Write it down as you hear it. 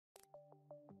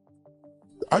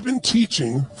I've been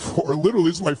teaching for literally,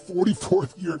 this is my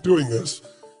 44th year doing this.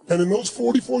 And in those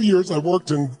 44 years, I've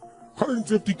worked in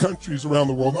 150 countries around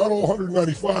the world, not all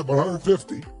 195, but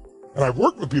 150. And I've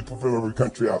worked with people from every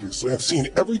country, obviously. I've seen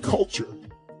every culture.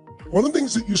 One of the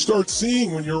things that you start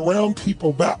seeing when you're around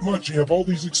people that much, you have all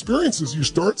these experiences, you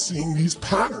start seeing these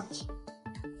patterns.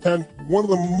 And one of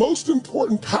the most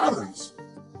important patterns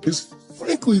is,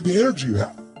 frankly, the energy you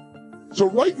have. So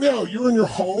right now, you're in your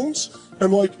homes,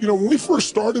 and when we first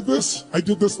started this, I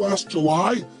did this last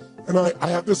July, and I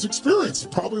had this experience,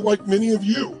 probably like many of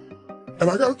you. And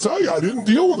I gotta tell you, I didn't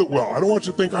deal with it well. I don't want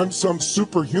you to think I'm some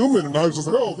superhuman, and I was just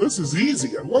like, oh, this is easy.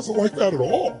 It wasn't like that at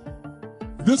all.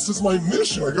 This is my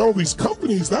mission. I got all these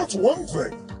companies, that's one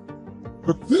thing.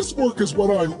 But this work is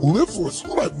what I live for, it's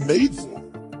what I've made for.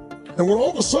 And when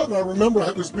all of a sudden, I remember I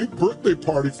had this big birthday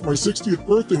party for my 60th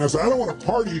birthday, and I said, I don't want to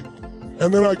party.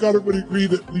 And then I got everybody to agree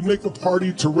that we make a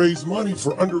party to raise money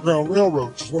for Underground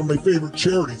Railroad, which is one of my favorite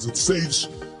charities. It saves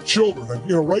children.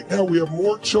 And, right now we have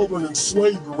more children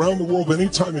enslaved around the world than any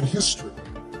time in history.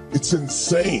 It's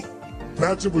insane.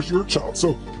 Imagine it was your child.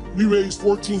 So we raised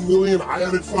 14 million. I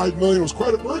added 5 million. It was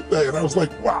quite a birthday. And I was like,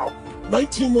 wow,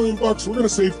 19 million bucks. We're going to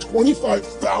save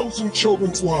 25,000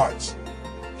 children's lives.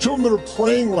 Children that are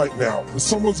praying right now that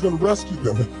someone's going to rescue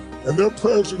them, and their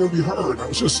prayers are going to be heard. I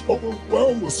was just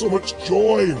overwhelmed with so much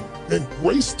joy and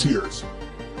grace tears.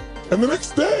 And the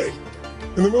next day,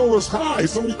 in the middle of this high,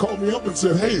 somebody called me up and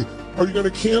said, hey, are you going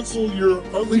to cancel your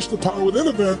Unleash the Power Within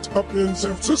event up in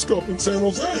San Francisco, up in San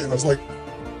Jose? And I was like,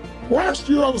 last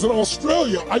year I was in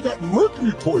Australia, I got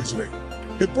mercury poisoning.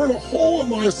 It burned a hole in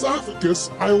my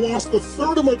esophagus. I lost a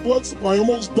third of my blood supply, I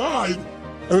almost died.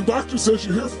 And the doctor says,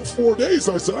 you're here for 4 days.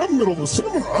 I said, I'm in the middle of a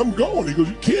seminar, I'm going. He goes,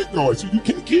 you can't go. I said, you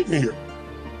can't keep me here.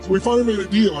 So we finally made a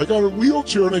deal. I got a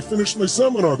wheelchair and I finished my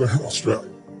seminar there in Australia.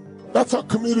 That's how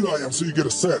committed I am, so you get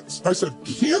a sense. I said,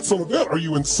 cancel an event, are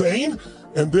you insane?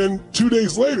 And then 2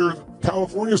 days later,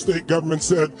 California state government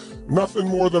said nothing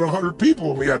more than 100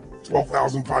 people, and we had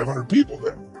 12,500 people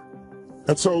there.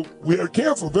 And so we had to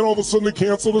cancel. Then all of a sudden they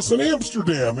canceled us in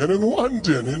Amsterdam and in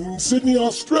London and in Sydney,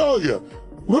 Australia.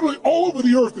 Literally all over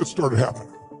the earth it started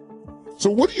happening. So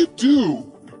what do you do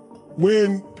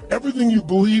when everything you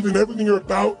believe in, everything you're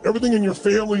about, everything in your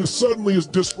family suddenly is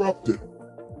disrupted?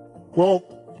 Well,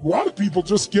 a lot of people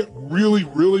just get really,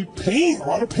 really a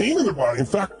lot of pain in their body. In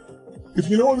fact, if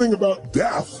you know anything about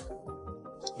death,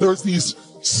 there's these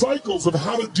cycles of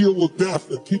how to deal with death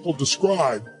that people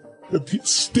describe,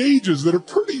 stages that are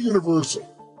pretty universal.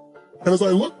 And as I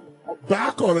look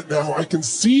back on it now, I can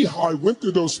see how I went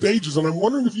through those stages, and I'm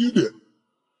wondering if you did.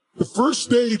 The first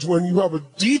stage, when you have a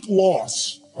deep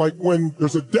loss, like when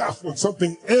there's a death, when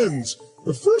something ends,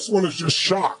 the first one is just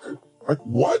shock. Like,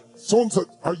 what? Someone said,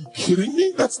 are you kidding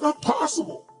me? That's not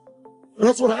possible. And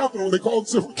that's what happened when they called and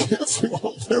said, we're canceling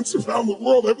all events around the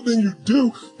world. Everything you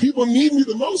do, people need me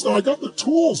the most. Now I got the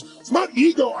tools. It's not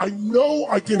ego. I know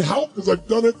I can help because I've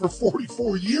done it for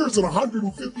 44 years in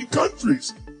 150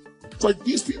 countries. It's like,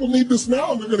 these people need this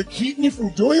now, and they're going to keep me from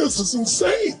doing this. It's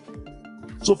insane.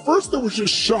 So first there was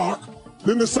just shock.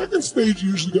 Then the second stage you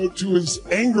usually go to is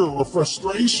anger or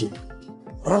frustration.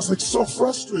 And I was like, so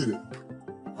frustrated.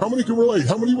 How many can relate?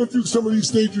 How many went through some of these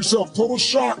stages yourself? Total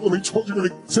shock when they told you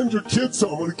to send your kids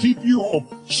home, or to keep you home,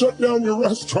 shut down your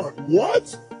restaurant.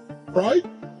 What? Right?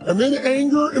 And then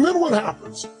anger, and then what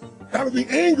happens? Out of the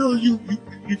anger, you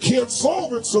can't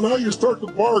solve it, so now you start to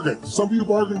bargain. Some people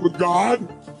bargain with God.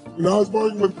 I was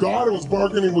bargaining with God. I was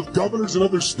bargaining with governors in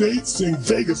other states, saying,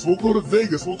 Vegas, we'll go to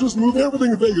Vegas. We'll just move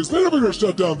everything to Vegas. They're never going to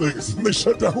shut down Vegas. And they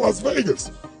shut down Las Vegas.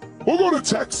 We'll go to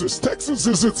Texas. Texas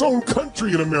is its own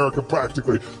country in America,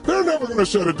 practically. They're never going to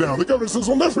shut it down. The governor says,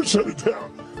 we'll never shut it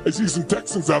down. I see some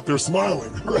Texans out there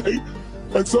smiling, right?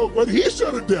 And so, but he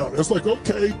shut it down. It's like,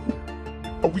 okay,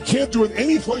 we can't do it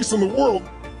any place in the world.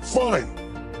 Fine.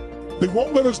 They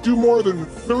won't let us do more than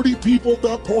 30 people at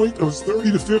that point. It was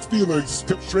 30 to 50, and they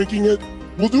kept shrinking it.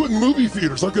 We'll do it in movie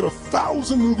theaters. I'll get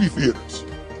 1,000 movie theaters,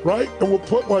 right? And we'll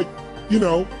put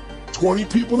 20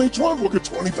 people in each one. We'll get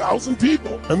 20,000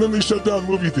 people. And then they shut down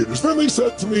movie theaters. Then they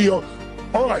said to me, all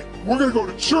right, we're going to go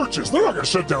to churches. They're not going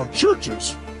to shut down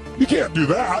churches. You can't do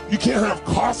that. You can't have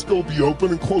Costco be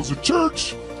open and close a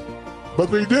church.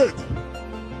 But they did.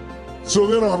 So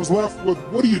then I was left with,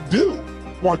 what do you do?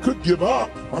 Well, I could give up.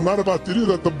 I'm not about to do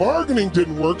that. The bargaining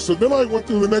didn't work, so then I went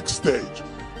through the next stage,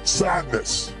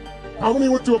 sadness. How many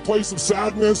went through a place of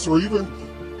sadness or even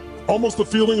almost a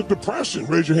feeling of depression?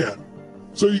 Raise your hand.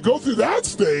 So you go through that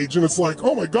stage, and it's like,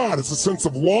 oh my God, it's a sense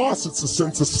of loss. It's a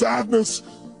sense of sadness.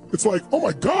 It's like, oh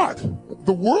my God,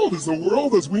 the world is the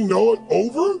world as we know it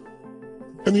over.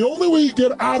 And the only way you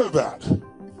get out of that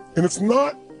And it's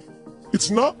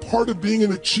not part of being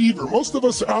an achiever. Most of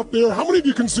us out there, how many of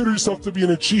you consider yourself to be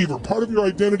an achiever? Part of your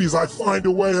identity is I find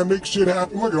a way, I make shit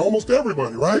happen. Look at almost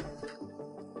everybody, right?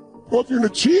 Well, if you're an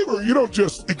achiever, you don't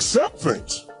just accept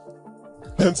things.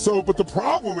 And so, but the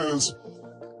problem is,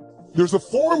 there's a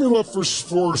formula for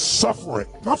suffering.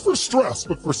 Not for stress,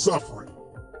 but for suffering.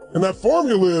 And that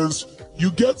formula is,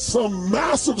 you get some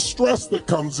massive stress that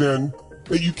comes in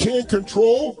that you can't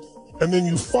control, and then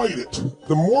you fight it.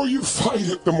 The more you fight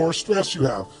it, the more stress you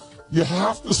have. You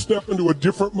have to step into a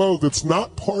different mode that's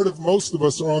not part of most of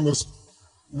us are on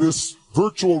this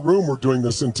virtual room we're doing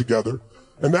this in together.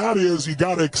 And that is, you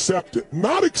gotta accept it.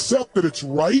 Not accept that it's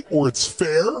right or it's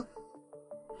fair,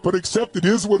 but accept it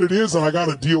is what it is and I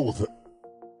gotta deal with it.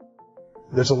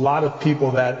 There's a lot of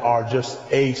people that are just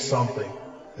a something.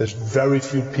 There's very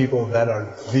few people that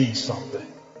are the something.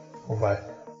 Okay?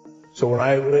 So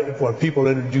when people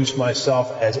introduce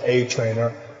myself as a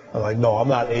trainer, I'm like, no, I'm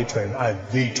not a trainer, I'm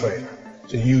the trainer.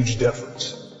 It's a huge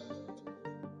difference.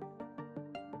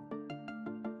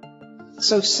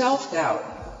 So self-doubt,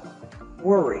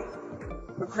 worry,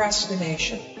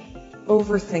 procrastination,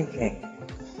 overthinking,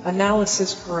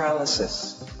 analysis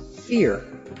paralysis, fear,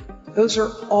 those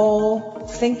are all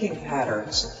thinking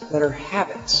patterns that are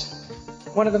habits.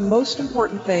 One of the most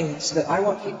important things that I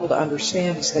want people to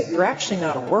understand is that you're actually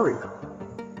not a worrier.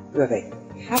 You have a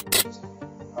habit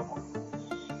of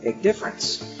worry. Big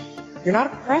difference. You're not a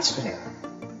procrastinator.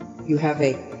 You have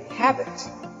a habit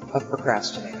of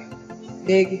procrastinating.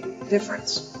 Big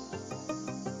difference.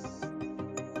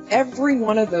 Every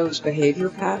one of those behavior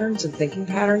patterns and thinking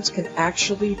patterns can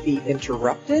actually be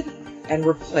interrupted and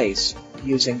replaced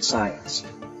using science.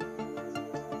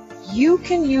 You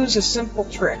can use a simple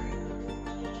trick.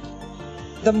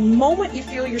 The moment you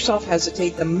feel yourself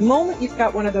hesitate, the moment you've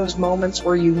got one of those moments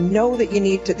where you know that you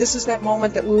need to, this is that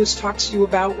moment that Lewis talks to you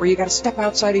about where you got to step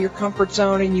outside of your comfort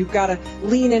zone and you've got to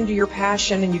lean into your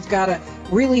passion and you've got to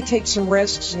really take some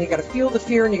risks and you got to feel the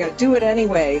fear and you got to do it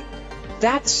anyway.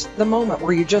 That's the moment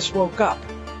where you just woke up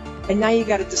and now you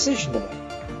got a decision to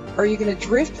make. Are you going to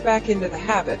drift back into the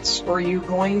habits or are you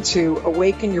going to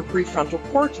awaken your prefrontal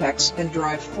cortex and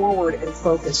drive forward and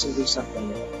focus and do something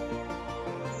new?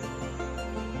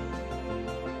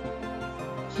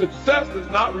 Success does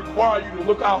not require you to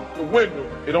look out the window.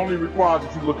 It only requires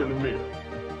that you look in the mirror.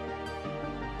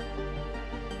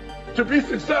 To be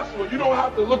successful, you don't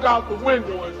have to look out the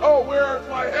window and, oh, where is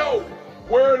my help?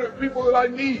 Where are the people that I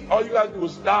need? All you got to do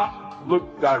is stop,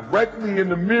 look directly in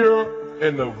the mirror,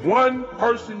 and the one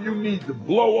person you need to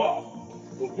blow up,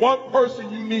 the one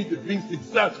person you need to be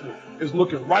successful is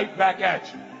looking right back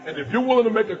at you. And if you're willing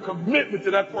to make a commitment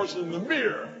to that person in the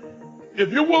mirror, if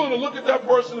you're willing to look at that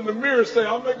person in the mirror and say,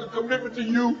 I'll make a commitment to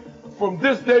you from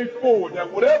this day forward,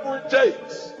 that whatever it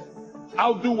takes,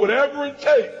 I'll do whatever it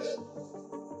takes.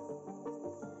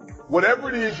 Whatever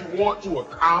it is you want to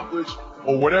accomplish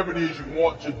or whatever it is you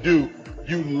want to do,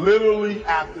 you literally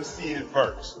have to see it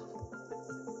first.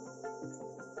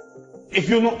 If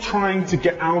you're not trying to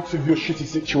get out of your shitty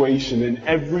situation and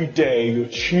every day you're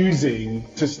choosing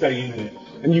to stay in it,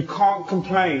 and you can't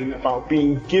complain about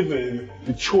being given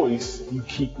the choice you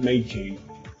keep making.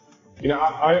 You know,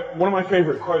 one of my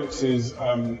favorite quotes is,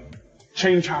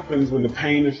 change happens when the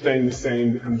pain of staying the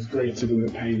same becomes greater than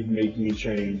the pain of making a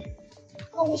change.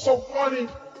 Oh, what's so funny?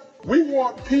 We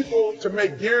want people to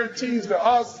make guarantees to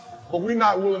us, but we're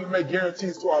not willing to make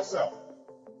guarantees to ourselves.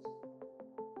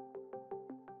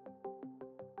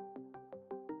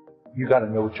 You got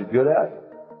to know what you're good at.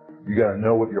 You got to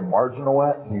know what you're marginal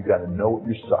at, and you got to know what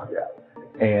you suck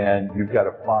at. And you've got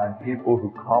to find people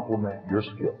who complement your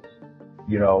skills.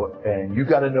 You know, and you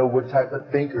got to know what type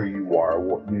of thinker you are.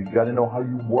 You got to know how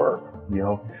you work. You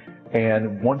know,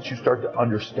 and once you start to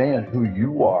understand who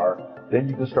you are, then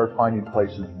you can start finding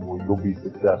places where you'll be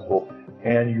successful,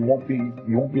 and you won't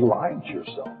be lying to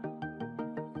yourself.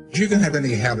 You can have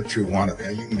any habit you want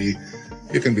to.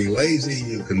 You can be lazy.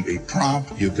 You can be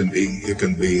prompt. You can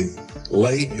be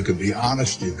late, you can be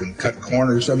honest, you can cut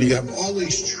corners. I mean, you have all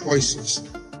these choices.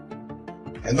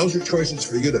 And those are choices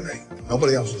for you to make.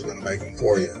 Nobody else is going to make them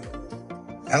for you.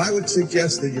 And I would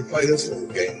suggest that you play this little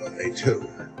game with me, too.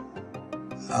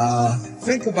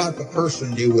 Think about the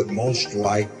person you would most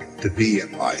like to be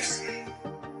in life.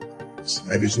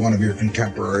 Maybe it's one of your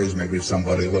contemporaries, maybe it's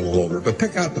somebody a little older, but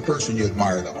pick out the person you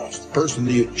admire the most, the person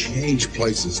that you'd change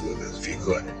places with if you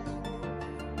could.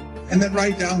 And then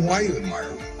write down why you admire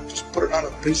them. Just put it on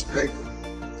a piece of paper.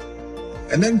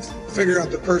 And then figure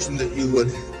out the person that you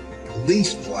would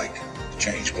least like to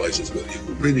change places with you,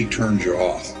 who really turns you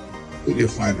off, who you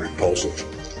find repulsive.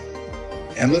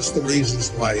 And list the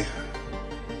reasons why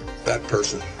that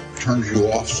person turns you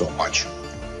off so much.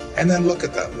 And then look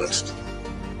at that list.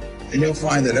 And you'll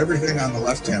find that everything on the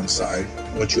left-hand side,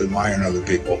 what you admire in other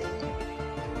people,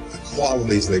 the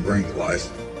qualities they bring to life,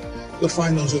 you'll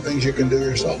find those are things you can do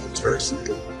yourself. It's very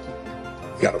simple.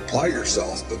 You got to apply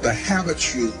yourself, but the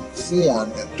habits you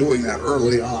form in doing that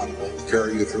early on will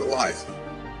carry you through life.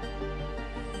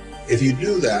 If you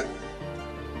do that,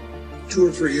 2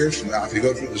 or 3 years from now, if you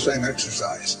go through the same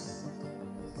exercise,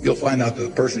 you'll find out that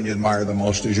the person you admire the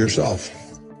most is yourself.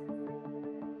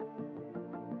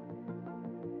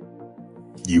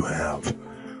 You have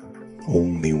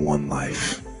only one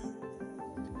life,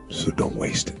 so don't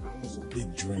waste it. It's a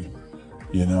big dream,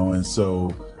 you know, and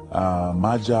so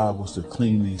my job was to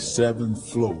clean these 7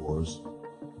 floors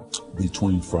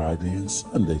between Friday and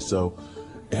Sunday. So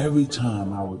every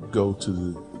time I would go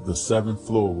to the 7th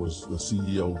floor was the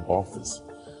CEO's office.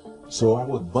 So I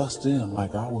would bust in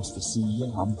like I was the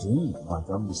CEO. I'm dreaming like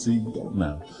I'm the CEO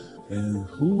now. And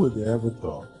who would have ever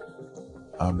thought?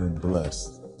 I've been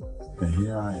blessed. And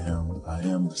here I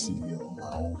am the CEO of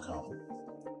my own company.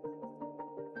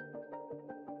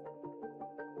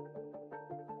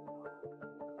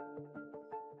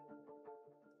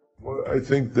 Well, I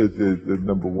think that the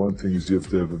number one thing is you have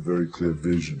to have a very clear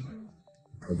vision,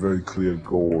 a very clear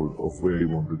goal of where you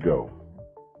want to go,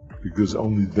 because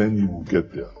only then you will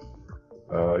get there.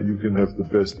 You can have the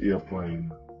best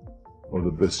airplane or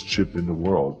the best ship in the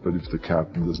world, but if the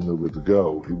captain doesn't know where to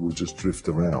go, he will just drift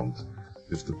around.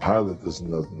 If the pilot doesn't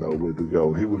know where to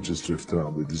go, he will just drift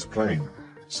around with his plane.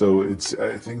 So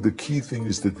I think the key thing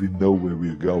is that we know where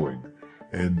we're going,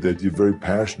 and that you're very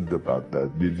passionate about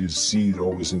that, that you see it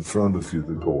always in front of you,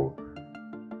 the goal.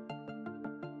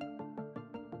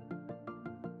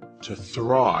 To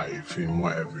thrive in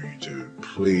whatever you do,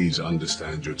 please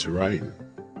understand your terrain.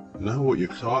 Know what your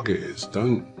target is.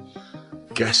 Don't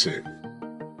guess it.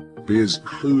 Be as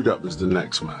clued up as the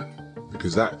next man,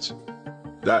 because that's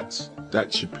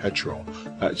your petrol.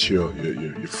 That's your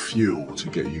fuel to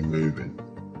get you moving.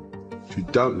 If you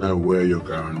don't know where you're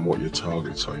going and what your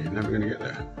targets are, you're never going to get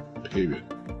there, period.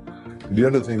 The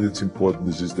other thing that's important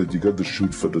is that you got to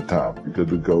shoot for the top. You got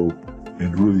to go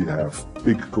and really have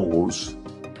big goals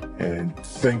and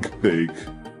think big,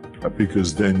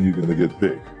 because then you're going to get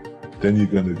big. Then you're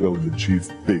going to go and achieve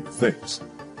big things.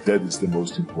 That is the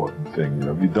most important thing.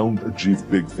 You know, you don't achieve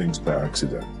big things by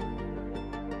accident.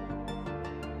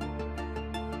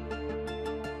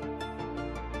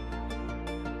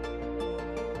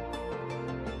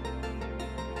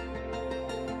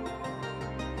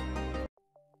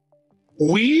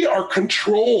 We are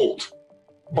controlled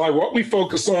by what we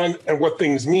focus on and what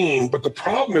things mean. But the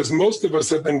problem is most of us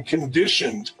have been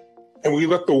conditioned, and we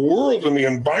let the world and the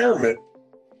environment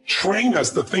train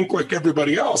us to think like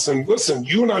everybody else. And listen,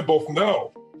 you and I both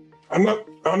know, I'm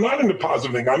not into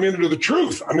positive thinking. I'm into the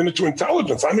truth. I'm into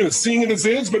intelligence. I'm into seeing it as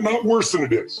is, but not worse than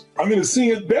it is. I'm into seeing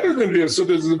it better than it is, so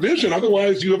there's a vision.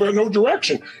 Otherwise, you have no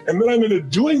direction. And then I'm into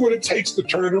doing what it takes to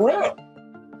turn it around.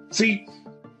 See,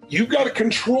 you've got to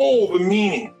control the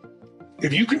meaning.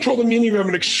 If you control the meaning, you have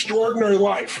an extraordinary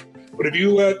life. But if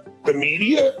you let the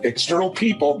media, external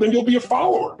people, then you'll be a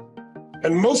follower.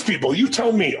 And most people, you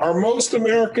tell me, are most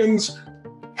Americans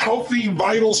healthy,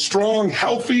 vital, strong,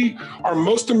 healthy? Are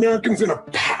most Americans in a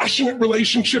passionate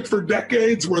relationship for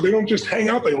decades where they don't just hang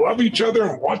out, they love each other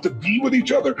and want to be with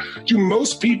each other? Do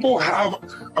most people have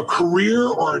a career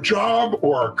or a job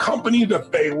or a company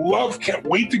that they love, can't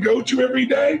wait to go to every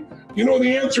day? You know,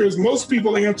 the answer is, most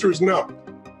people, the answer is no.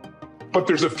 But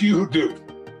there's a few who do.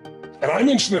 And I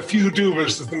mentioned the few who do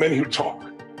versus the many who talk.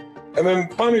 And then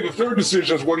finally, the third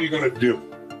decision is, what are you going to do?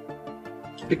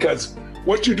 Because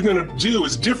what you're going to do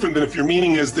is different than if your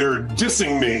meaning is they're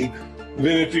dissing me,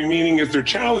 than if your meaning is they're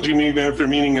challenging me, than if their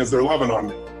meaning is they're loving on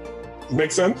me.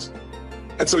 Make sense?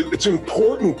 And so it's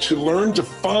important to learn to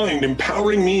find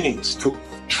empowering meanings, to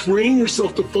train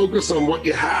yourself to focus on what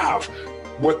you have,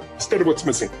 instead of what's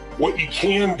missing, what you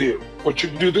can do, what you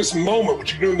can do this moment,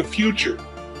 what you can do in the future.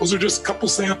 Those are just a couple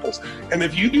samples. And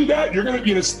if you do that, you're going to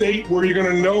be in a state where you're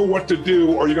going to know what to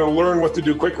do, or you're going to learn what to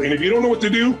do quickly. And if you don't know what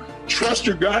to do, trust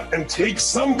your gut and take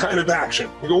some kind of action.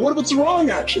 You go, what if it's the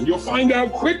wrong action? You'll find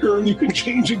out quicker and you can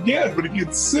change again. But if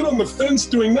you sit on the fence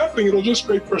doing nothing, it'll just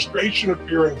create frustration or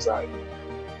fear and anxiety.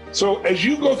 So as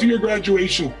you go through your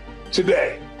graduation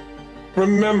today,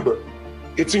 remember,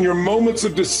 it's in your moments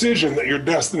of decision that your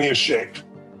destiny is shaped.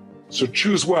 So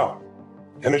choose well.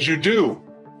 And as you do,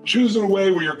 choose in a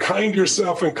way where you're kind to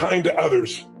yourself and kind to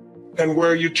others, and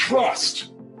where you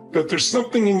trust that there's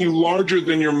something in you larger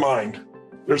than your mind.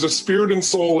 There's a spirit and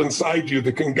soul inside you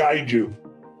that can guide you.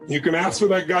 You can ask for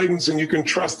that guidance, and you can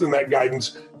trust in that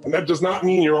guidance, And that does not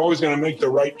mean you're always going to make the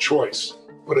right choice,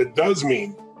 but it does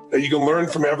mean that you can learn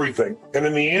from everything. And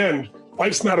in the end,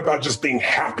 life's not about just being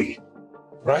happy,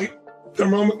 right?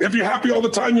 If you're happy all the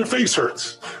time, your face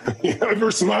hurts. You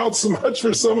ever smiled so much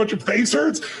for so much your face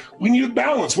hurts? We need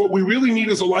balance. What we really need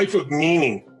is a life of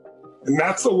meaning. And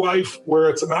that's a life where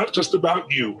it's not just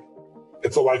about you.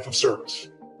 It's a life of service.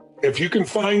 If you can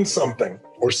find something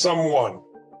or someone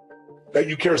that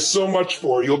you care so much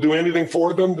for, you'll do anything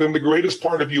for them, then the greatest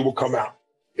part of you will come out.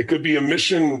 It could be a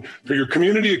mission for your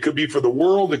community. It could be for the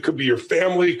world. It could be your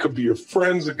family. It could be your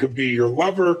friends. It could be your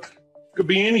lover. It could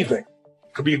be anything.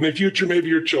 It could be in the future, maybe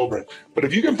your children. But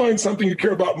if you can find something you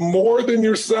care about more than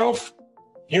yourself,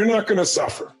 you're not going to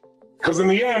suffer. Because in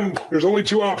the end, there's only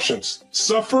two options: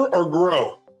 suffer or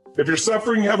grow. If you're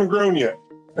suffering, you haven't grown yet.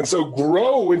 And so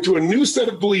grow into a new set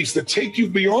of beliefs that take you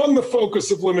beyond the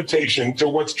focus of limitation to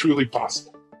what's truly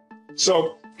possible.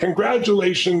 So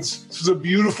congratulations. This is a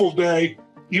beautiful day.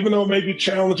 Even though it may be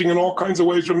challenging in all kinds of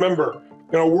ways, remember,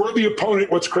 a worthy opponent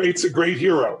what creates a great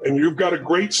hero. And you've got a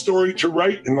great story to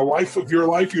write in the life of your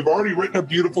life. You've already written a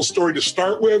beautiful story to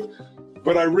start with,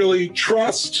 but I really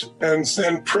trust and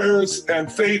send prayers and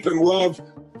faith and love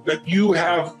that you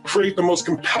create the most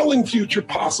compelling future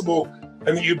possible,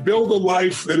 and that you build a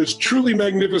life that is truly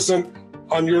magnificent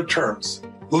on your terms.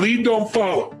 Lead, don't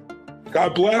follow.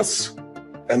 God bless,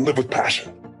 and live with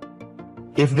passion.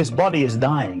 If this body is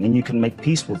dying and you can make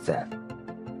peace with that,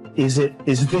 is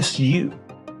this you?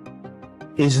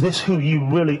 Is this who you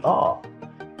really are?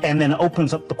 And then it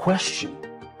opens up the question,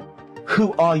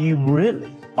 who are you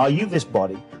really? Are you this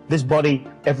body? This body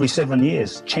every 7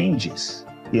 years changes.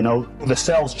 The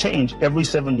cells change every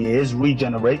 7 years,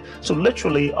 regenerate. So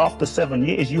literally after 7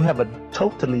 years, you have a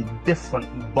totally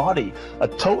different body, a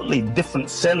totally different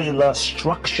cellular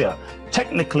structure.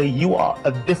 Technically, you are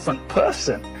a different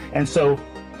person. And so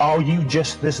are you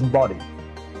just this body?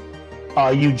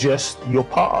 Are you just your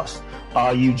past?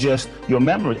 Are you just your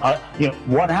memory?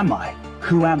 What am I?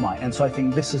 Who am I? And so I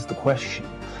think this is the question.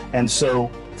 And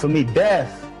so for me,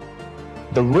 death,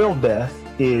 the real death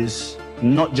is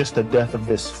not just the death of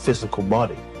this physical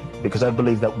body, because I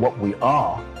believe that what we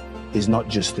are is not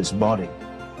just this body.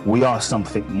 We are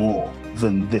something more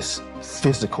than this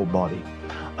physical body.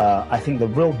 I think the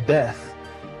real death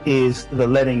is the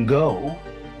letting go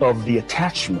of the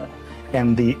attachment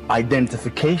and the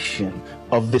identification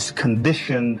of this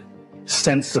conditioned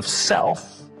sense of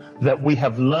self that we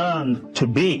have learned to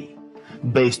be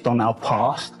based on our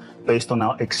past, based on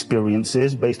our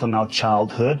experiences, based on our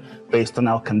childhood, based on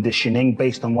our conditioning,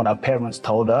 based on what our parents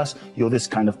told us. You're this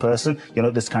kind of person. You're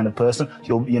not this kind of person.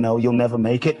 You'll never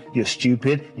make it. You're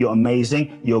stupid. You're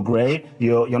amazing. You're great.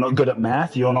 You're not good at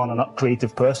math. You're not a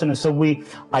creative person. And so we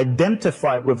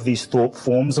identify with these thought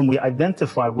forms, and we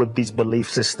identify with these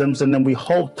belief systems, and then we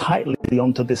hold tightly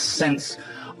onto this sense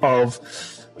of,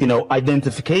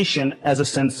 identification as a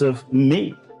sense of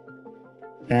me.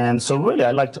 And so really,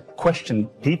 I like to question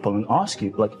people and ask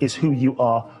you, is who you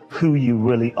are, who you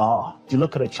really are? You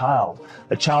look at a child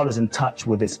is in touch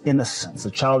with its innocence.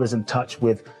 A child is in touch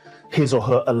with his or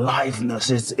her aliveness.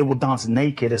 It will dance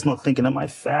naked. It's not thinking, am I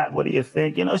fat? What do you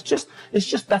think? It's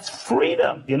just, that's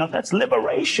freedom. That's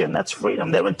liberation. That's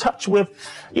freedom. They're in touch with,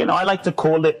 I like to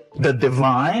call it the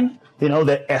divine.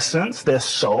 Their essence, their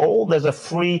soul. There's a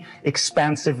free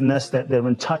expansiveness that they're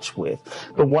in touch with.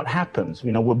 But what happens?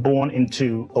 We're born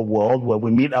into a world where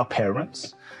we meet our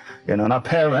parents, and our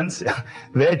parents,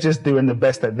 they're just doing the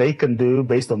best that they can do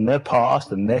based on their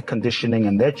past and their conditioning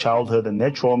and their childhood and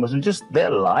their traumas and just their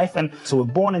life. And so we're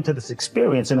born into this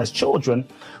experience. And as children,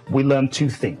 we learn two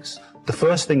things. The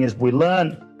first thing is we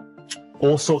learn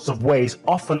all sorts of ways,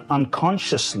 often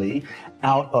unconsciously,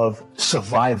 out of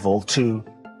survival, to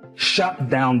shut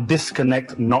down,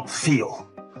 disconnect, not feel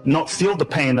the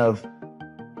pain of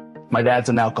my dad's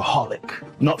an alcoholic,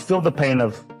 not feel the pain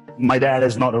of my dad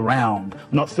is not around,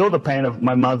 not feel the pain of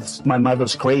my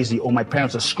mother's crazy, or my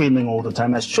parents are screaming all the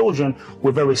time. As children,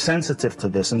 we're very sensitive to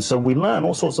this. And so we learn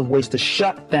all sorts of ways to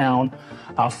shut down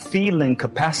our feeling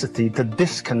capacity, to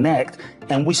disconnect,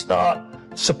 and we start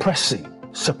suppressing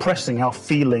our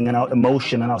feeling and our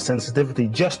emotion and our sensitivity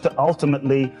just to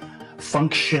ultimately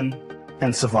function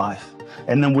and survive.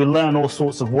 And then we learn all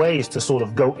sorts of ways to sort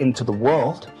of go into the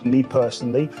world. Me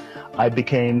personally, I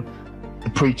became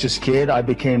the preacher's kid. I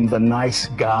became the nice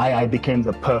guy. I became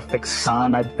the perfect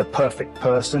son, the perfect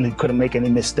person who couldn't make any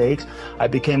mistakes. I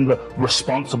became the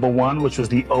responsible one, which was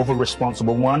the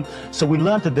over-responsible one. So we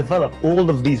learned to develop all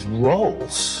of these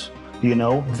roles,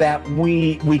 that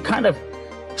we kind of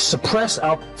suppress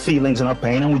our feelings and our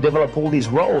pain, and we develop all these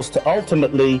roles to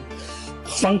ultimately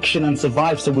function and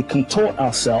survive, so we contort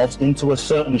ourselves into a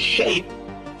certain shape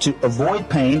to avoid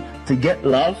pain, to get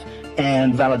love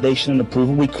and validation and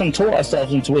approval. We contort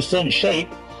ourselves into a certain shape,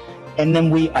 and then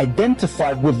we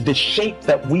identify with the shape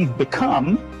that we've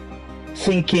become,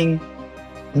 thinking,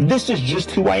 this is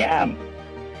just who I am.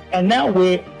 And now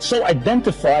we're so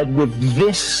identified with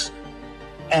this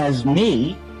as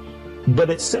me, but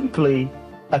it's simply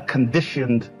a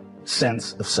conditioned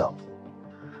sense of self.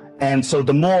 And so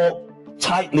the more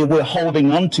tightly we're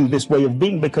holding on to this way of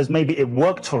being, because maybe it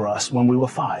worked for us when we were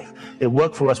 5, it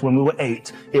worked for us when we were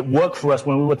 8, it worked for us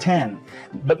when we were 10,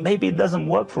 but maybe it doesn't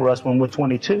work for us when we're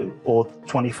 22 or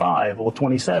 25 or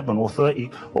 27 or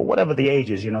 30 or whatever the age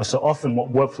is, you know. So often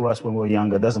what worked for us when we were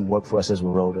younger doesn't work for us as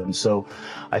we're older. And so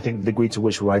I think the degree to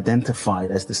which we're identified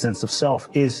as the sense of self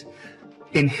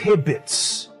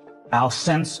inhibits our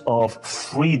sense of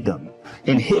freedom,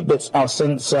 inhibits our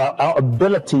sense, our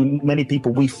ability. Many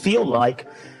people, we feel like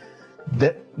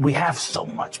that we have so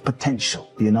much potential.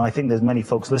 You know, I think there's many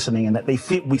folks listening, and that we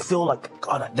feel like,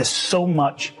 God, there's so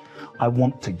much I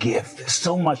want to give. There's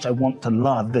so much I want to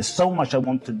love. There's so much I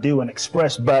want to do and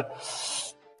express, but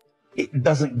it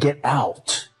doesn't get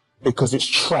out because it's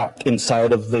trapped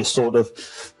inside of this sort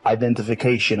of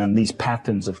identification and these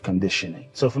patterns of conditioning.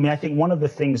 So for me, I think one of the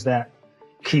things that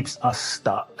keeps us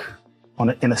stuck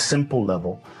in a simple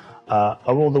level are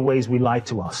all the ways we lie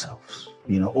to ourselves,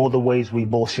 you know, all the ways we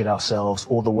bullshit ourselves,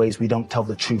 all the ways we don't tell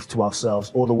the truth to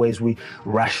ourselves, all the ways we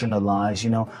rationalize,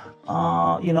 you know,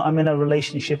 I'm in a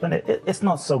relationship and it's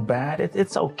not so bad,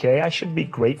 it's okay, I should be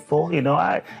grateful, you know.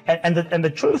 And the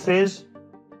truth is,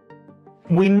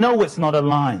 we know it's not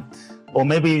aligned. Or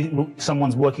maybe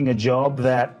someone's working a job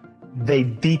that they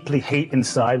deeply hate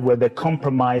inside, where they're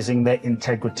compromising their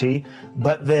integrity,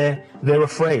 but they're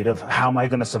afraid of, how am I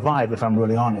going to survive if I'm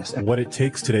really honest? What it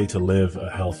takes today to live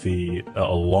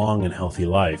a long and healthy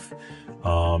life,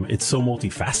 it's so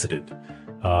multifaceted.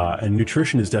 And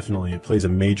nutrition is definitely, it plays a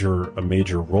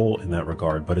major role in that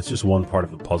regard, but it's just one part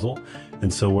of the puzzle.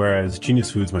 And so whereas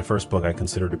Genius Foods, my first book, I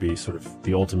consider to be sort of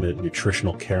the ultimate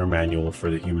nutritional care manual for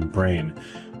the human brain,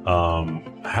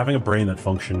 having a brain that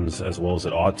functions as well as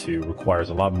it ought to requires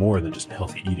a lot more than just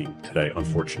healthy eating today,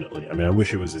 unfortunately. I mean, I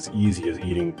wish it was as easy as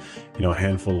eating, you know, a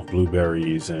handful of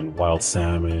blueberries and wild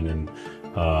salmon and,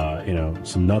 you know,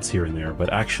 some nuts here and there,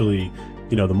 but actually,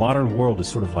 you know, the modern world is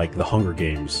sort of like the Hunger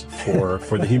Games for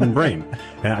the human brain.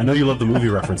 And I know you love the movie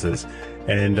references,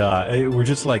 and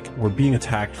we're being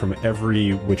attacked from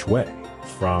every which way,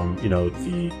 from, you know,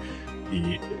 the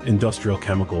industrial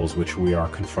chemicals which we are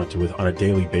confronted with on a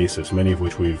daily basis, many of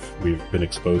which we've been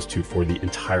exposed to for the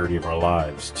entirety of our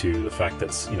lives, to the fact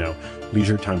that, you know,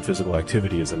 leisure time physical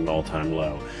activity is at an all-time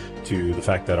low, to the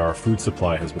fact that our food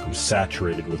supply has become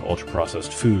saturated with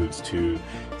ultra-processed foods, to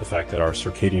the fact that our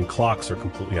circadian clocks are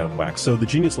completely out of whack. So the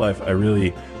Genius Life, I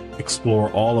really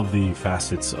explore all of the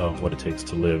facets of what it takes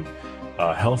to live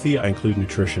healthy. I include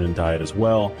nutrition and diet as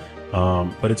well.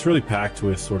 But it's really packed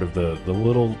with sort of the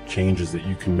little changes that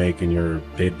you can make in your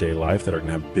day-to-day life that are going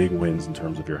to have big wins in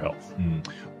terms of your health.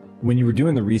 When you were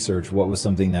doing the research, what was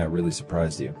something that really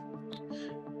surprised you?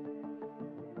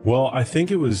 Well, I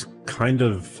think it was kind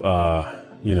of,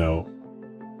 you know,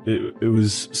 it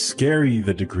was scary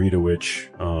the degree to which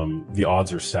the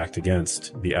odds are stacked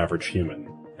against the average human.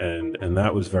 And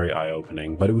that was very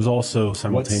eye-opening. But it was also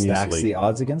simultaneously... What stacks the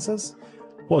odds against us?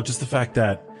 Well, just the fact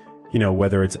that, you know,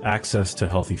 whether it's access to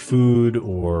healthy food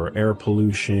or air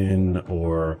pollution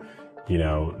or, you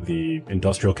know, the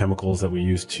industrial chemicals that we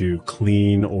use to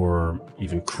clean or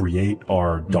even create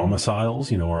our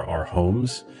domiciles, you know, our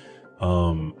homes,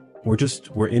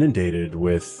 we're inundated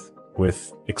with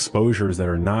exposures that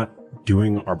are not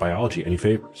doing our biology any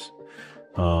favors.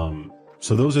 So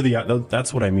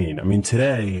that's what I mean. I mean,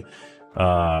 today,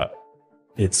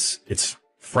 it's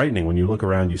frightening when you look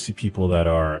around, you see people that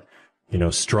are, you know,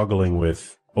 struggling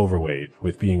with overweight,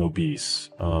 with being obese.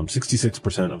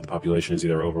 66% of the population is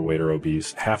either overweight or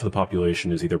obese. Half of the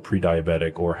population is either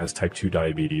pre-diabetic or has type 2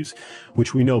 diabetes,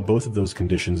 which we know both of those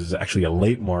conditions is actually a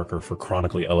late marker for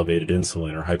chronically elevated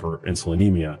insulin or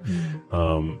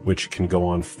hyperinsulinemia, which can go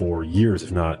on for years,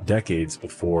 if not decades,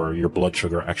 before your blood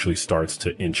sugar actually starts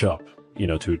to inch up, you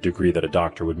know, to a degree that a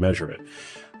doctor would measure it.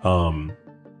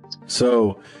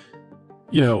 So,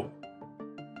 you know,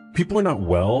 people are not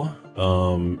well.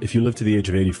 If you live to the age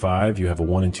of 85, you have a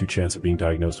 1 in 2 chance of being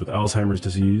diagnosed with Alzheimer's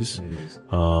disease.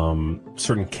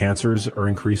 Certain cancers are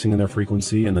increasing in their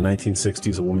frequency. In the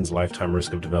 1960s, a woman's lifetime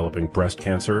risk of developing breast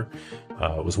cancer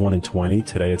was 1 in 20.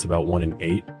 Today, it's about 1 in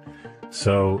 8.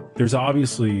 So there's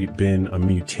obviously been a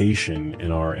mutation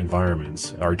in our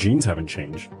environments. Our genes haven't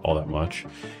changed all that much.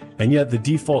 And yet the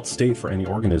default state for any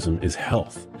organism is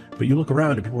health. But you look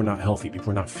around and people are not healthy.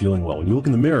 People are not feeling well. When you look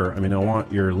in the mirror, I mean, I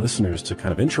want your listeners to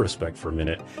kind of introspect for a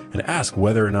minute and ask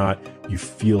whether or not you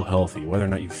feel healthy, whether or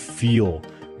not you feel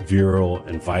virile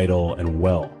and vital and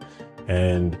well.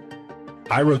 And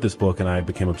I wrote this book and I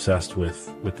became obsessed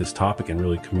with this topic and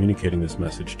really communicating this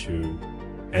message to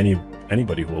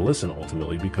anybody who will listen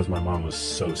ultimately, because my mom was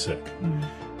so sick.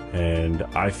 And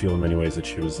I feel in many ways that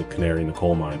she was the canary in the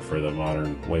coal mine for the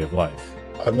modern way of life.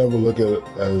 I never look at it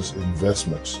as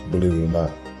investments, believe it or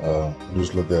not.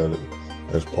 Just look at it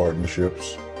as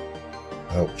partnerships,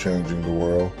 help changing the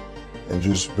world, and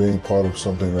just being part of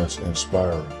something that's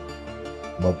inspiring.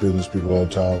 My business people all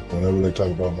the time, whenever they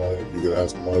talk about money, you can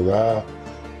ask them, I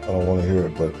don't want to hear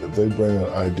it. But if they bring an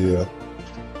idea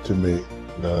to me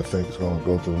that I think is going to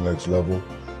go to the next level,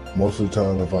 most of the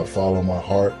time, if I follow my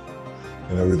heart,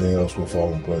 and everything else will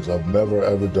fall in place. I've never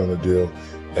ever done a deal,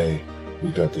 hey, we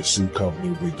got this suit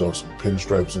company, we throw some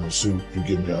pinstripes in the suit, you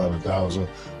give me 100,000,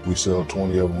 we sell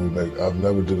 20 of them, we make. I've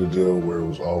never did a deal where it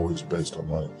was always based on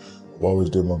money. I've always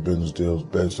did my business deals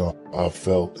based on how I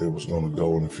felt it was going to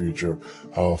go in the future,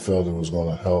 how I felt it was going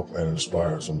to help and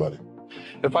inspire somebody.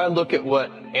 If I look at what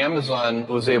Amazon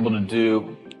was able to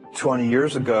do 20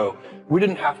 years ago, we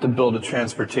didn't have to build a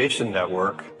transportation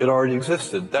network. It already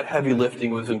existed. That heavy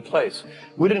lifting was in place.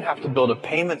 We didn't have to build a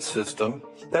payment system.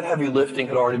 That heavy lifting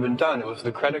had already been done. It was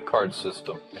the credit card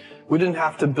system. We didn't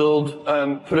have to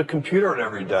put a computer at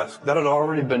every desk. That had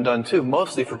already been done too,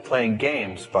 mostly for playing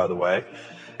games, by the way,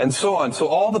 and so on. So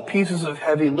all the pieces of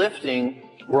heavy lifting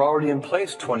were already in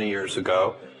place 20 years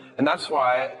ago. And that's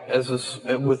why,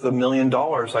 with $1 million,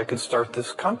 I could start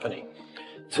this company.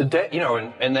 Today,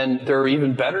 and then there are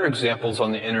even better examples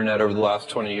on the internet over the last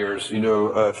 20 years.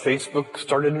 Facebook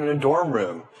started in a dorm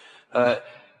room. I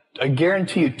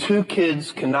guarantee you 2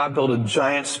 kids cannot build a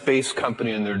giant space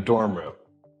company in their dorm room.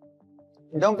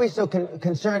 Don't be so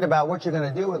concerned about what you're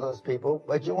going to do with those people,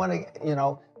 but you want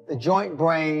to, the joint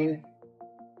brain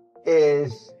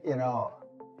is,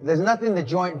 there's nothing the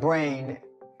joint brain,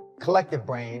 collective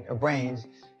brain, or brains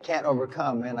can't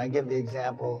overcome. And I give the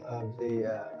example of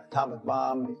the atomic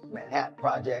bomb, Manhattan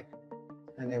Project,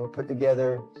 and they were put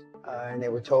together and they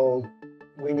were told,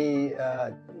 we need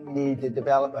to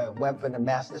develop a weapon of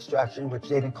mass destruction, which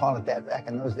they didn't call it that back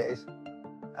in those days,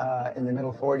 in the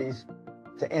middle 40s,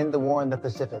 to end the war in the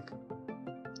Pacific.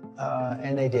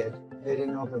 And they did. They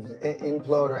didn't know if it was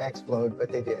implode or explode,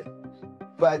 but they did.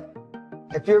 But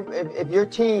if your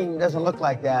team doesn't look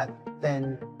like that,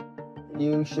 then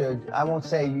you should, I won't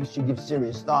say you should give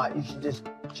serious thought, you should just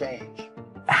change.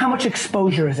 How much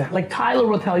exposure is it? Like Tyler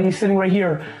will tell you, sitting right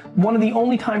here, one of the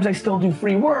only times I still do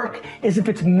free work is if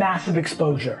it's massive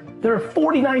exposure. There are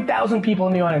 49,000 people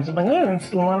in the audience. I'm like,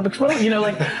 it's a lot of exposure.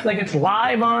 Like it's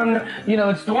live on,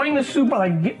 it's during the Super,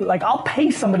 like I'll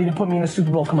pay somebody to put me in a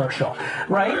Super Bowl commercial,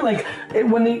 right? Like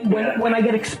when I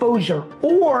get exposure,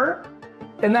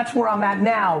 and that's where I'm at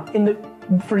now.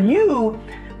 For you,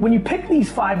 when you pick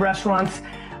these 5 restaurants,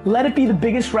 let it be the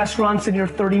biggest restaurants in your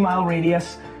 30-mile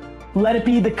radius. Let it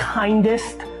be the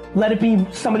kindest. Let it be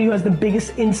somebody who has the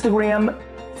biggest Instagram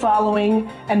following,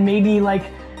 and maybe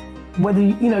whether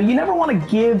you never want to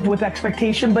give with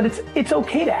expectation, but it's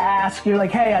okay to ask. You're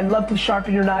like, hey, I'd love to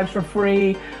sharpen your knives for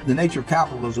free. The nature of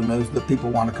capitalism is that people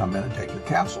want to come in and take your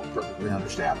castle. Perfectly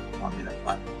understandable. I mean, if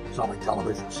I'm selling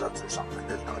television sets or something,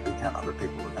 there's going to be 10 other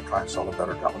people who are going to try and sell a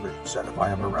better television set. If I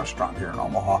have a restaurant here in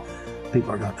Omaha,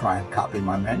 people are going to try and copy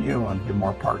my menu and do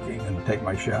more parking and take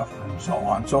my chef and so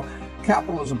on. So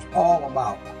capitalism's all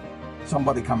about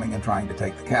somebody coming and trying to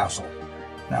take the castle.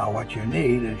 Now what you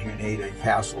need is a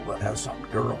castle that has some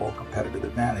durable competitive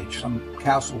advantage, some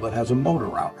castle that has a moat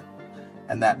around it.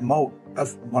 And that moat,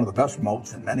 that's one of the best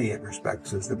moats in many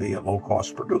respects, is to be a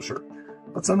low-cost producer.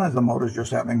 But sometimes the moat is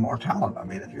just having more talent. I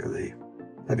mean, if you're the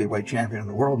heavyweight champion of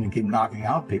the world and you keep knocking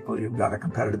out people, you've got a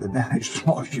competitive advantage as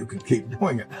long as you can keep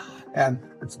doing it. And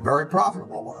it's very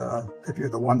profitable if you're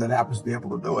the one that happens to be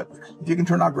able to do it. If you can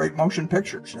turn out great motion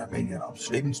pictures, I mean,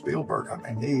 Steven Spielberg,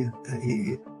 I mean,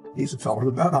 he's a fellow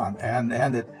to bet on,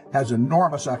 and it has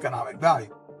enormous economic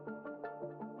value.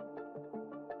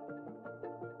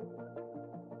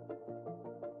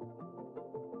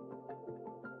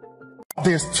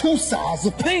 There's 2 sides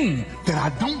of pain that I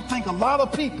don't think a lot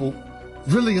of people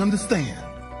really understand,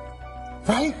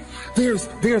 right? There's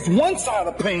one side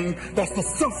of pain that's the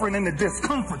suffering and the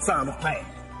discomfort side of pain.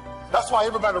 That's why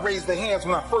everybody raised their hands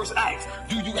when I first asked,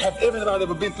 have everybody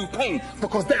ever been through pain?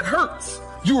 Because that hurts.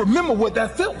 You remember what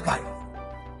that felt like.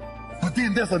 But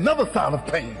then there's another side of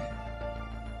pain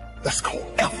That's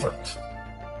called effort.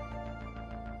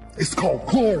 It's called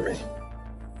glory.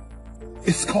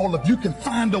 It's called if you can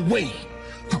find a way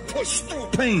to push through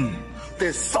pain,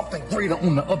 there's something greater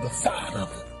on the other side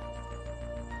of it.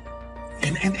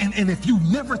 And if you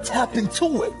never tap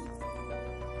into it,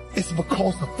 it's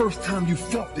because the first time you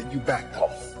felt it, you backed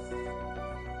off.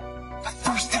 The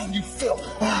first time you felt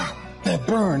that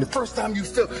burn, the first time you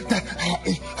felt that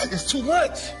it's too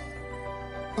much.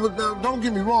 But now, don't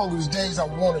get me wrong, there's days I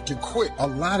wanted to quit, a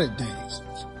lot of days.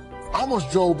 I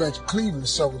almost drove back to Cleveland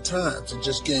several times and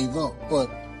just gave up, but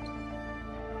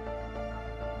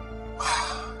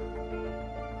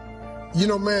you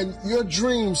know, man, your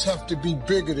dreams have to be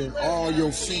bigger than all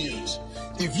your fears.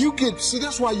 If you see,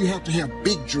 that's why you have to have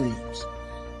big dreams.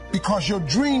 Because your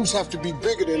dreams have to be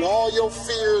bigger than all your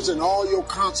fears and all your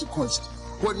consequences.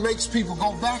 What makes people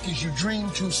go back is you dream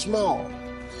too small.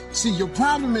 See, your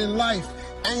problem in life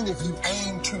ain't if you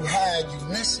aim too high and you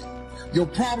miss it. Your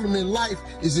problem in life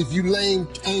is if you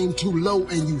aim too low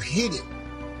and you hit it.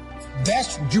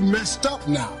 That's, you messed up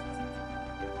now.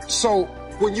 So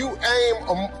when you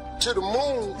aim to the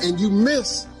moon and you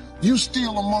miss, you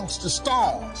still amongst the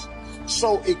stars.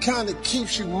 So it kind of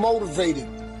keeps you motivated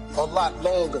a lot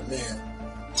longer, man,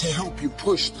 to help you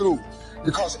push through.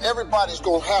 Because everybody's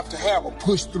going to have a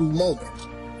push-through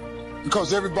moment.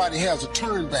 Because everybody has a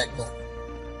turn-back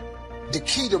moment. The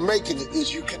key to making it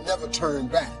is you can never turn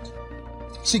back.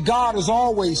 See, God is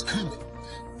always coming.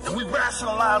 And we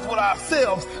rationalize with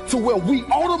ourselves to where we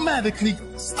automatically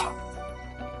stop.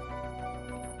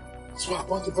 That's why a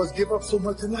bunch of us give up so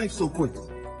much in life so quickly.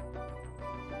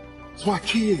 That's why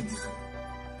kids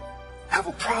have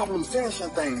a problem finishing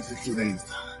things at today's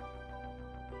time.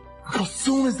 Because as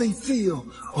soon as they feel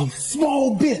a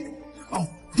small bit of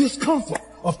discomfort,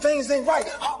 of things ain't right,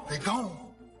 they're gone.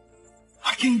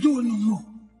 I can't do it no more.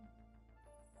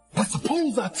 But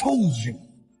suppose I told you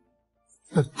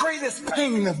the greatest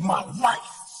pain of my life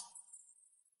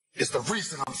is the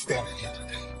reason I'm standing here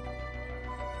today.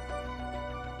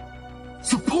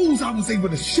 Suppose I was able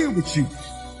to share with you.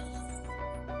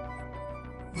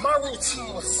 My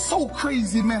routine was so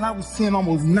crazy, man. I was seeing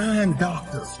almost 9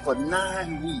 doctors for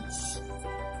 9 weeks.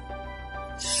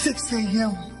 6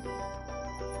 a.m.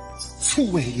 to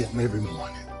 2 a.m. every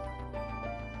morning.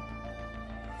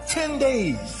 10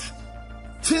 days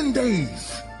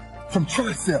from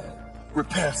tricep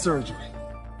repair surgery.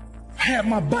 I had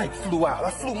my bike flew out.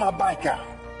 I flew my bike out.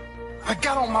 I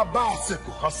got on my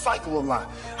bicycle, I cycle a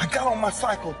lot. I got on my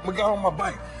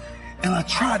bike, and I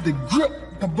tried to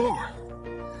grip the bar,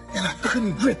 and I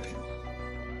couldn't grip it.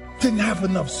 Didn't have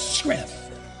enough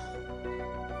strength.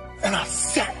 And I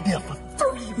sat there for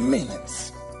 30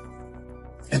 minutes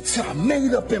until I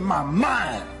made up in my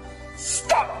mind,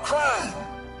 stop crying,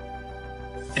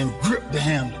 and grip the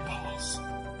handlebars.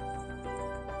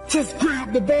 Just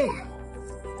grab the bar.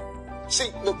 See,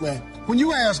 look, man, when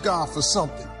you ask God for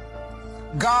something,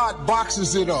 God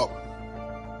boxes it up,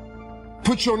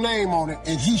 put your name on it,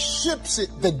 and he ships it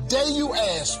the day you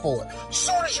ask for it. As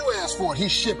soon as you ask for it, he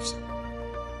ships it.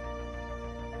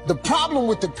 The problem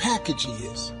with the package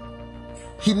is,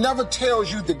 he never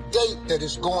tells you the date that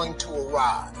it's going to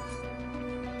arrive.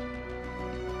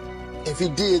 If he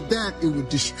did that, it would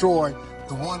destroy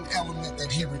the one element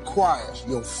that he requires,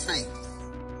 your faith.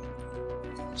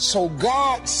 So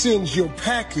God sends your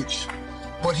package,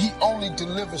 but he only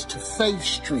delivers to Faith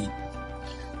Street.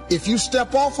 If you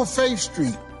step off of Faith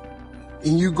Street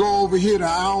and you go over here to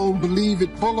I Don't Believe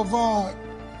It Boulevard,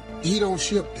 he don't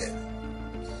ship that.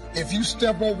 If you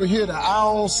step over here to I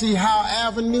Don't See How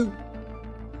Avenue,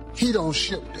 he don't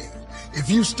ship that. If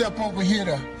you step over here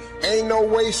to Ain't No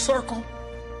Way Circle,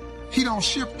 he don't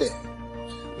ship that.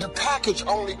 The package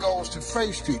only goes to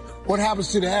Faith Street. What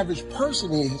happens to the average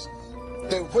person is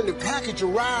that when the package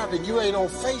arrives and you ain't on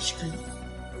Faith Street,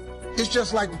 it's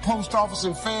just like the post office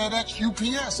and FedEx,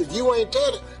 UPS. If you ain't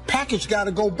there, the package got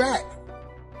to go back.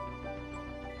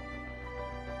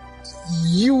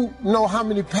 You know how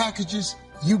many packages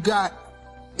you got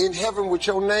in heaven with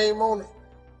your name on it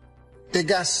that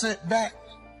got sent back?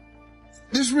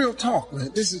 This is real talk,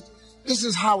 man. This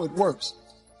is how it works.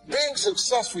 Being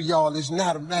successful, y'all, is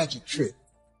not a magic trick.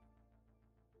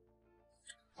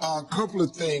 A couple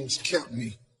of things kept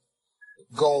me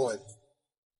going.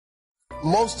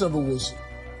 Most of it was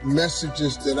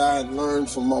messages that I had learned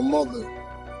from my mother.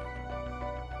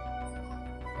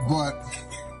 But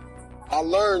I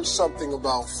learned something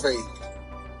about faith.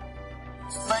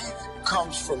 Faith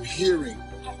comes from hearing,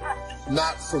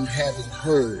 not from having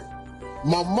heard.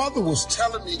 My mother was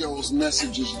telling me those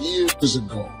messages years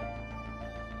ago.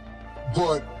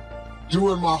 But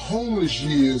during my homeless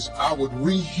years, I would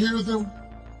rehear them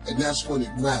and that's when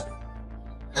it mattered.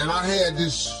 And I had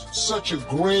such a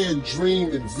grand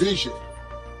dream and vision.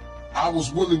 I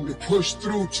was willing to push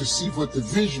through to see what the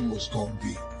vision was going to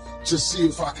be, to see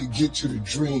if I could get to the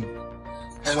dream.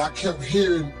 And I kept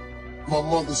hearing my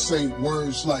mother say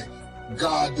words like,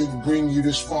 God didn't bring you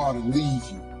this far to leave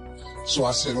you. So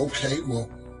I said, okay, well,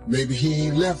 maybe he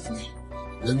ain't left me.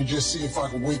 Let me just see if I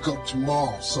can wake up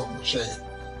tomorrow, something change.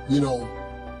 You know,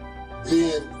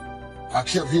 then I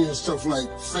kept hearing stuff like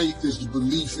faith is the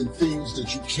belief in things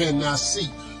that you cannot see.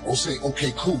 Or say,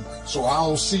 okay, cool. So I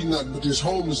don't see nothing but this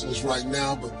homelessness right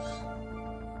now, but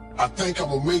I think I'm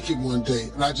gonna make it one day.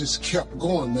 And I just kept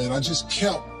going, man. I just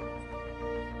kept.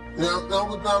 Now,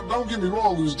 don't get me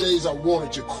wrong, there was days I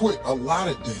wanted to quit, a lot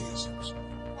of days.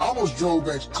 I almost drove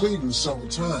back to Cleveland several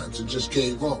times and just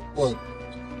gave up, but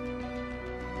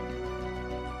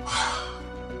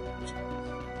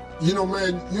you know,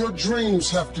 man, your dreams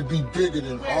have to be bigger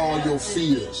than all your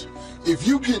fears. If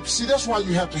you see, that's why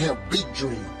you have to have big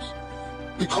dreams.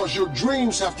 Because your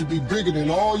dreams have to be bigger than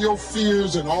all your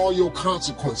fears and all your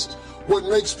consequences. What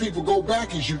makes people go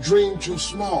back is you dream too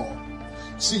small.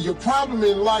 See, your problem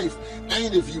in life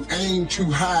ain't if you aim too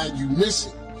high and you miss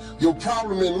it. Your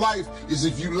problem in life is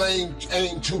if you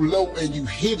aim too low and you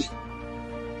hit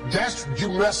it. You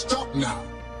messed up now.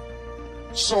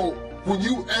 So when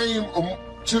you aim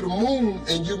to the moon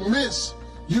and you miss,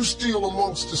 you still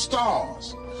amongst the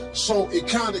stars. So it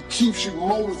kind of keeps you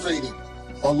motivated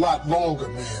a lot longer,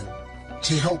 man,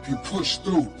 to help you push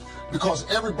through. Because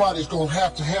everybody's going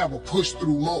to have a push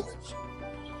through moment.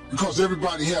 Because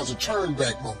everybody has a turn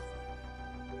back moment.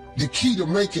 The key to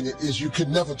making it is you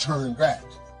can never turn back.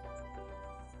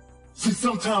 See,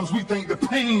 sometimes we think the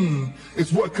pain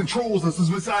is what controls us.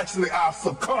 It's actually our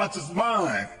subconscious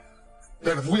mind.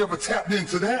 That if we ever tapped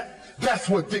into that, that's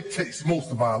what dictates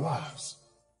most of our lives.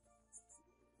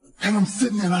 And I'm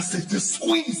sitting there and I say, just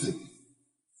squeeze it. And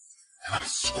I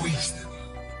squeezed it.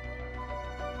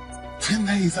 10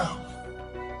 days out.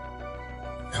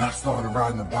 And I started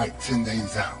riding a bike 10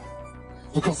 days out.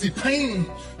 Because see, pain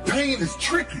is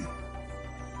tricky.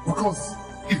 Because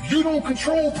if you don't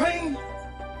control pain,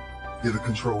 it'll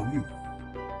control you.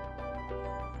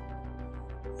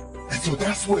 And so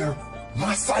that's where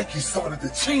my psyche started to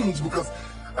change, because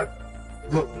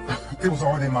look, it was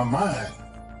already in my mind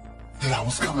that I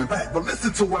was coming back. But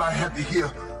listen to what I had to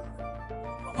hear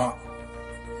about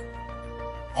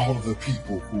all of the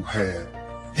people who had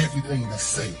everything to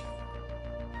say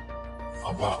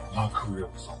about my career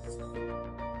was over.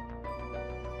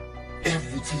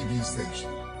 Every TV station,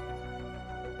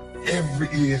 every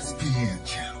ESPN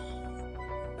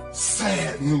channel,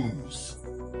 sad news,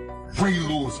 Ray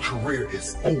Lewis' career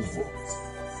is over.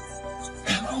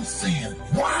 And I'm saying,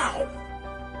 wow,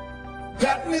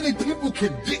 that many people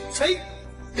can dictate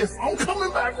if I'm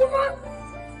coming back or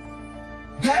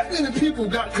not? That many people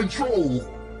got control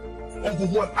over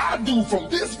what I do from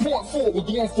this point forward,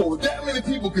 going forward. That many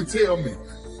people can tell me.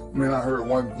 Man, I heard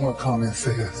one comment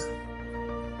say this.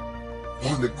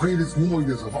 One of the greatest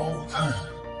warriors of all time.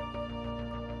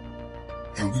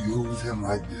 And we lose him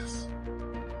like this.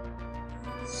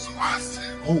 So I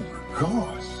said, oh my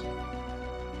gosh.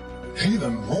 They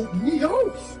done wrote me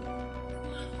off.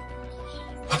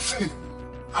 I said,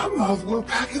 I might as well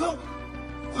pack it up.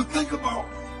 But think about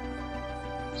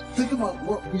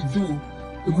what we do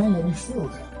the moment we feel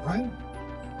that, right?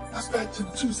 That's back to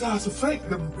the two sides of fate,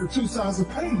 the two sides of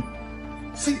pain.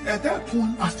 See, at that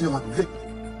point, I feel like a victim.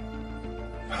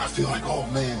 And I feel like, oh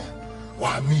man,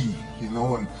 why me? You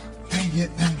know, and dang it.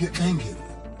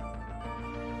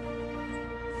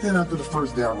 Then after the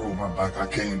first day I rode my bike, I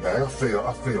came back. I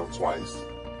failed twice.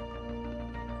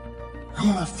 And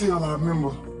when I failed, I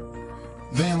remember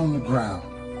laying on the ground.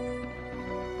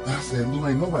 And I said, Lou,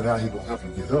 ain't nobody out here gonna help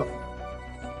you get up.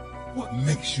 What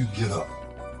makes you get up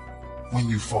when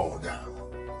you fall down?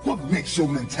 What makes your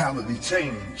mentality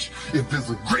change if there's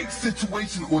a great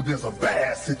situation or there's a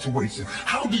bad situation?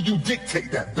 How do you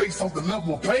dictate that? Based on the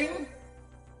level of pain?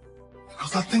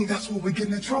 Because I think that's where we're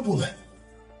getting in trouble at.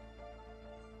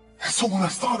 And so when I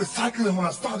started cycling, when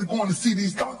I started going to see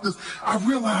these doctors, I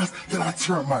realized that I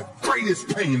turned my greatest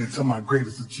pain into my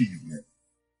greatest achievement.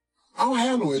 I don't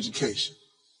have no education.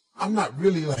 I'm not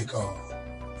really like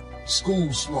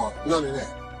school smart, none of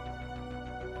that.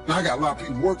 Now I got a lot of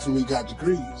people work for me, got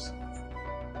degrees.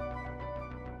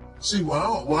 See, when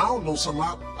I don't know something,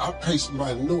 I pay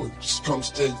somebody to know it, just come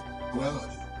stay around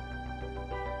here.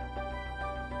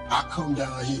 I come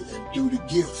down here and do the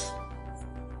gift.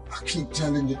 I keep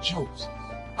telling the jokes.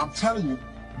 I'm telling you,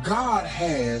 God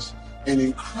has an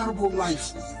incredible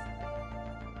life for you.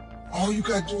 All you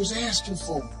gotta do is ask him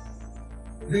for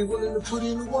it. Be willing to put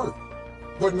in the work.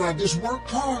 But now this work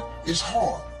part is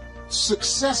hard.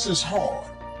 Success is hard.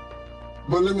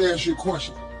 But let me ask you a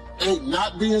question. Ain't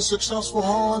not being successful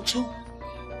hard too?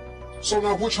 So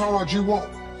now which hard you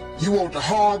want? You want the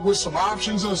hard with some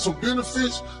options and some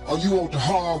benefits, or you want the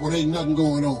hard where ain't nothing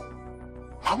going on?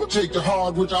 I'm gonna take the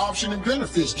hard with the option and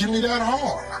benefits. Give me that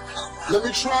hard. Let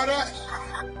me try that.